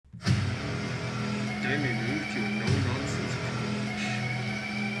Then we move to a no-nonsense approach.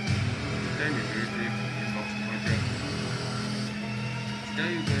 Then we move to the inbox project.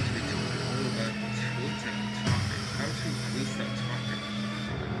 Today we're going to be talking all about Twitter traffic, how to increase that traffic.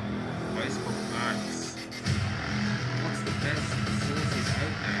 Facebook ads. What's the best sources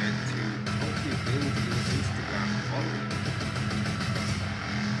out there to help you build your Instagram following?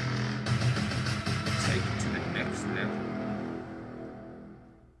 Take it to the next level.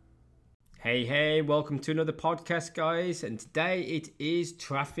 Hey, welcome to another podcast, guys. And today it is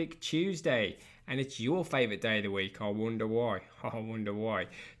Traffic Tuesday, and it's your favorite day of the week. I wonder why.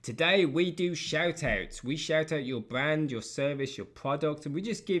 Today we do shout outs. We shout out your brand, your service, your product, and we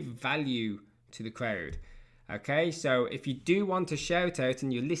just give value to the crowd. Okay, so if you do want to shout out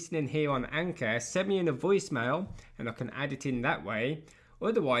and you're listening here on Anchor, send me in a voicemail and I can add it in that way.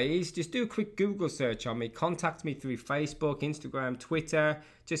 Otherwise, just do a quick Google search on me. Contact me through Facebook, Instagram, Twitter.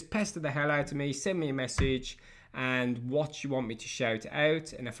 Just pester the hell out of me. Send me a message and what you want me to shout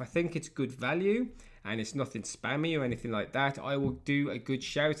out. And if I think it's good value and it's nothing spammy or anything like that, I will do a good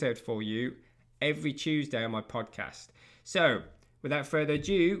shout out for you every Tuesday on my podcast. So, without further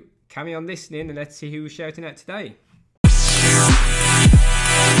ado, carry on listening and let's see who we're shouting at today.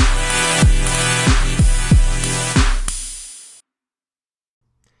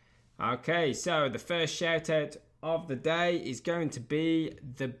 Okay, so the first shout out of the day is going to be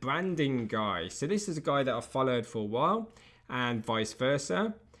the branding guy. So this is a guy that I've followed for a while and vice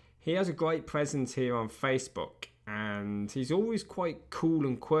versa. He has a great presence here on Facebook and he's always quite cool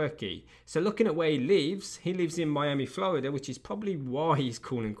and quirky. So looking at where he lives in Miami, Florida, which is probably why he's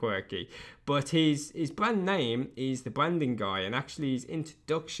cool and quirky. But his brand name is the branding guy, and actually his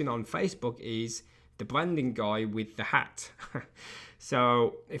introduction on Facebook is the branding guy with the hat.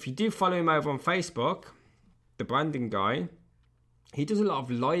 So if you do follow him over on Facebook, the branding guy, he does a lot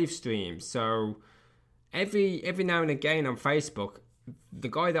of live streams. So every now and again on Facebook, the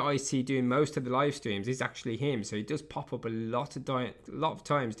guy that I see doing most of the live streams is actually him. So he does pop up a lot of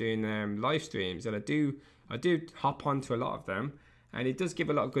times doing live streams, and I do hop onto a lot of them, and it does give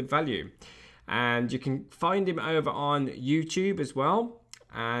a lot of good value. And you can find him over on YouTube as well.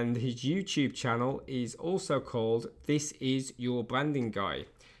 And his YouTube channel is also called This Is Your Branding Guy.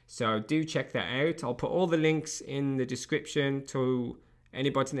 So do check that out. I'll put all the links in the description to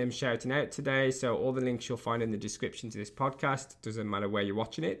anybody that I'm shouting out today. So all the links you'll find in the description to this podcast. Doesn't matter where you're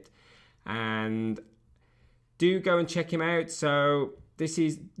watching it. And do go and check him out. So This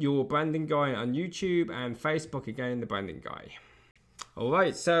Is Your Branding Guy on YouTube and Facebook, again, the branding guy.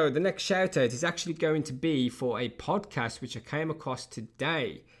 Alright, so the next shout out is actually going to be for a podcast which I came across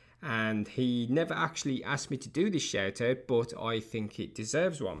today, and he never actually asked me to do this shout out, but I think it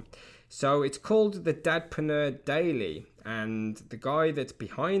deserves one. So it's called the Dadpreneur Daily, and the guy that's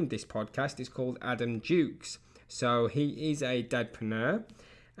behind this podcast is called Adam Dukes. So he is a dadpreneur,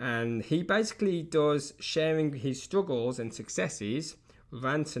 and he basically does sharing his struggles and successes,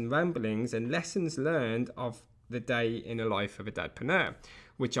 rants and ramblings and lessons learned of the day in the life of a dadpreneur,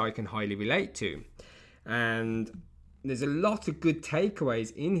 which I can highly relate to. And there's a lot of good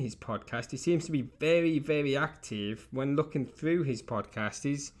takeaways in his podcast. He seems to be very, very active. When looking through his podcast,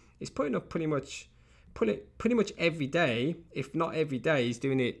 he's putting up pretty much every day. If not every day, he's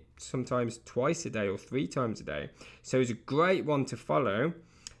doing it sometimes twice a day or 3 times a day. So he's a great one to follow.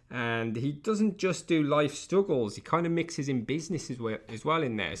 And he doesn't just do life struggles. He kind of mixes in business as well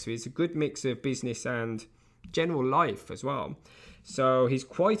in there. So it's a good mix of business and general life as well. So he's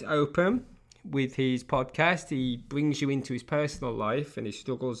quite open with his podcast. He brings you into his personal life and his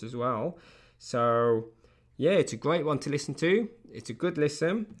struggles as well. So yeah, it's a great one to listen to. It's a good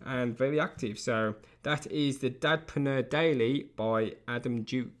listen and very active. So that is the Dadpreneur Daily by Adam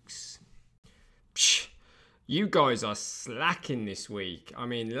Dukes. Psh, you guys are slacking this week. I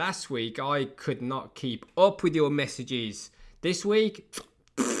mean, last week I could not keep up with your messages. This week,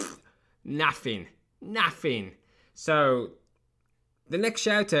 nothing. So the next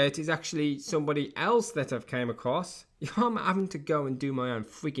shout out is actually somebody else that I've came across. I'm having to go and do my own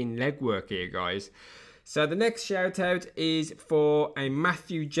freaking legwork here, guys. So the next shout out is for a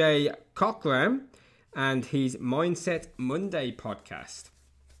Matthew J. Cochran and his Mindset Monday podcast.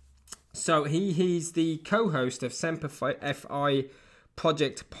 So he's the co-host of Semper Fi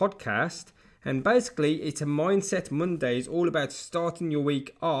Project podcast. And basically, it's a Mindset Mondays, all about starting your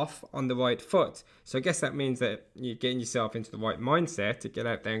week off on the right foot. So I guess that means that you're getting yourself into the right mindset to get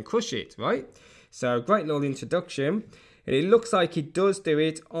out there and crush it, right? So great little introduction. And it looks like he does do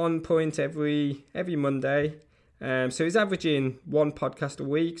it on point every Monday. So he's averaging 1 podcast a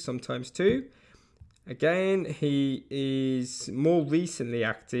week, sometimes 2. Again, he is more recently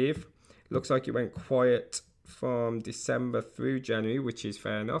active Looks like it went quiet from December through January, which is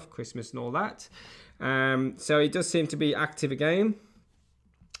fair enough, Christmas and all that. So he does seem to be active again,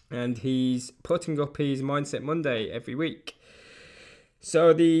 and he's putting up his Mindset Monday every week.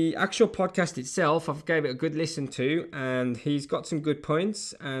 So the actual podcast itself, I've gave it a good listen to, and he's got some good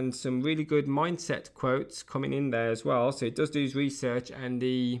points and some really good mindset quotes coming in there as well. So he does do his research and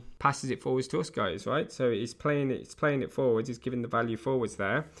he passes it forwards to us guys, right? So he's playing it forwards, he's giving the value forwards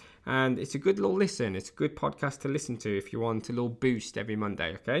there. And it's a good little listen. It's a good podcast to listen to if you want a little boost every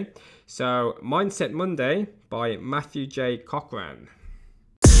Monday, okay? So Mindset Monday by Matthew J. Cochran.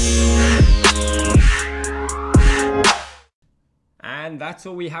 And that's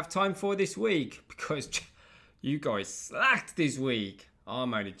all we have time for this week, because you guys slacked this week.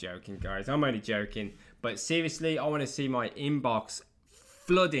 I'm only joking, guys. I'm only joking. But seriously, I want to see my inbox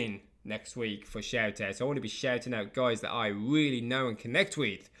flooding next week for shout-outs. I want to be shouting out guys that I really know and connect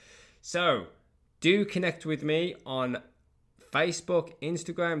with. So, do connect with me on Facebook,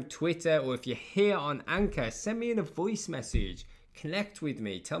 Instagram, Twitter, or if you're here on Anchor, send me in a voice message. Connect with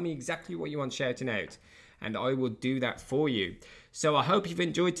me. Tell me exactly what you want shouting out, and I will do that for you. So I hope you've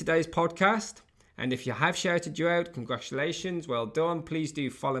enjoyed today's podcast. And if you have shouted you out, congratulations, well done. Please do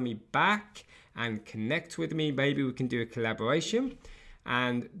follow me back and connect with me. Maybe we can do a collaboration.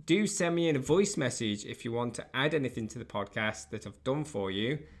 And do send me in a voice message if you want to add anything to the podcast that I've done for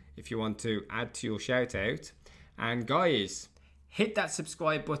you, if you want to add to your shout out. And guys, hit that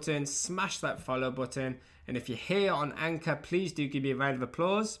subscribe button, smash that follow button. And if you're here on Anchor, please do give me a round of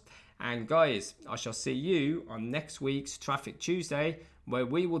applause. And guys, I shall see you on next week's Traffic Tuesday, where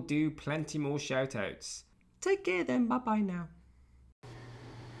we will do plenty more shout-outs. Take care then. Bye-bye now.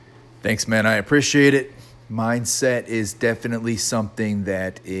 Thanks, man. I appreciate it. Mindset is definitely something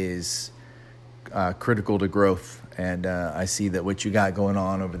that is critical to growth. And I see that what you got going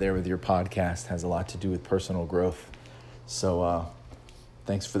on over there with your podcast has a lot to do with personal growth. So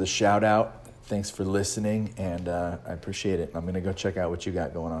thanks for the shout-out. Thanks for listening. And I appreciate it. I'm going to go check out what you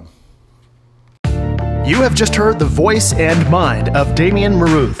got going on. You have just heard the voice and mind of Damian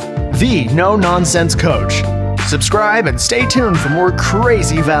Maruth, the no-nonsense coach. Subscribe and stay tuned for more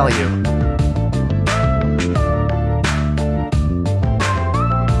crazy value.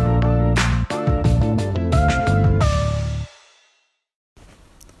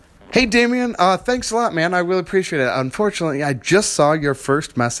 Hey, Damian, thanks a lot, man. I really appreciate it. Unfortunately, I just saw your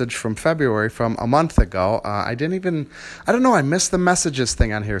first message from February from a month ago. I don't know, I missed the messages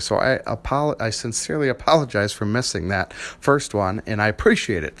thing on here, so I sincerely apologize for missing that first one, and I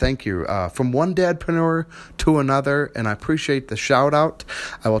appreciate it. Thank you. From one dadpreneur to another, and I appreciate the shout out.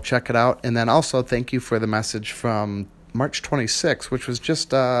 I will check it out. And then also thank you for the message from March 26th, which was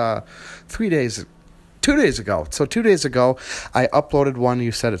just 2 days ago. So 2 days ago, I uploaded one.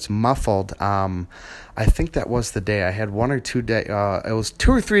 You said it's muffled. I think that was the day. I had 1 or 2 days. It was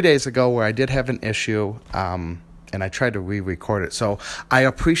 2 or 3 days ago where I did have an issue, and I tried to re-record it. So I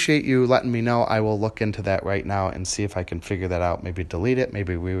appreciate you letting me know. I will look into that right now and see if I can figure that out. Maybe delete it,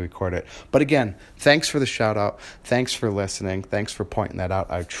 maybe re-record it. But again, thanks for the shout out. Thanks for listening. Thanks for pointing that out.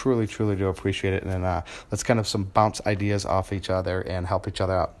 I truly, truly do appreciate it. And let's kind of bounce ideas off each other and help each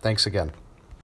other out. Thanks again.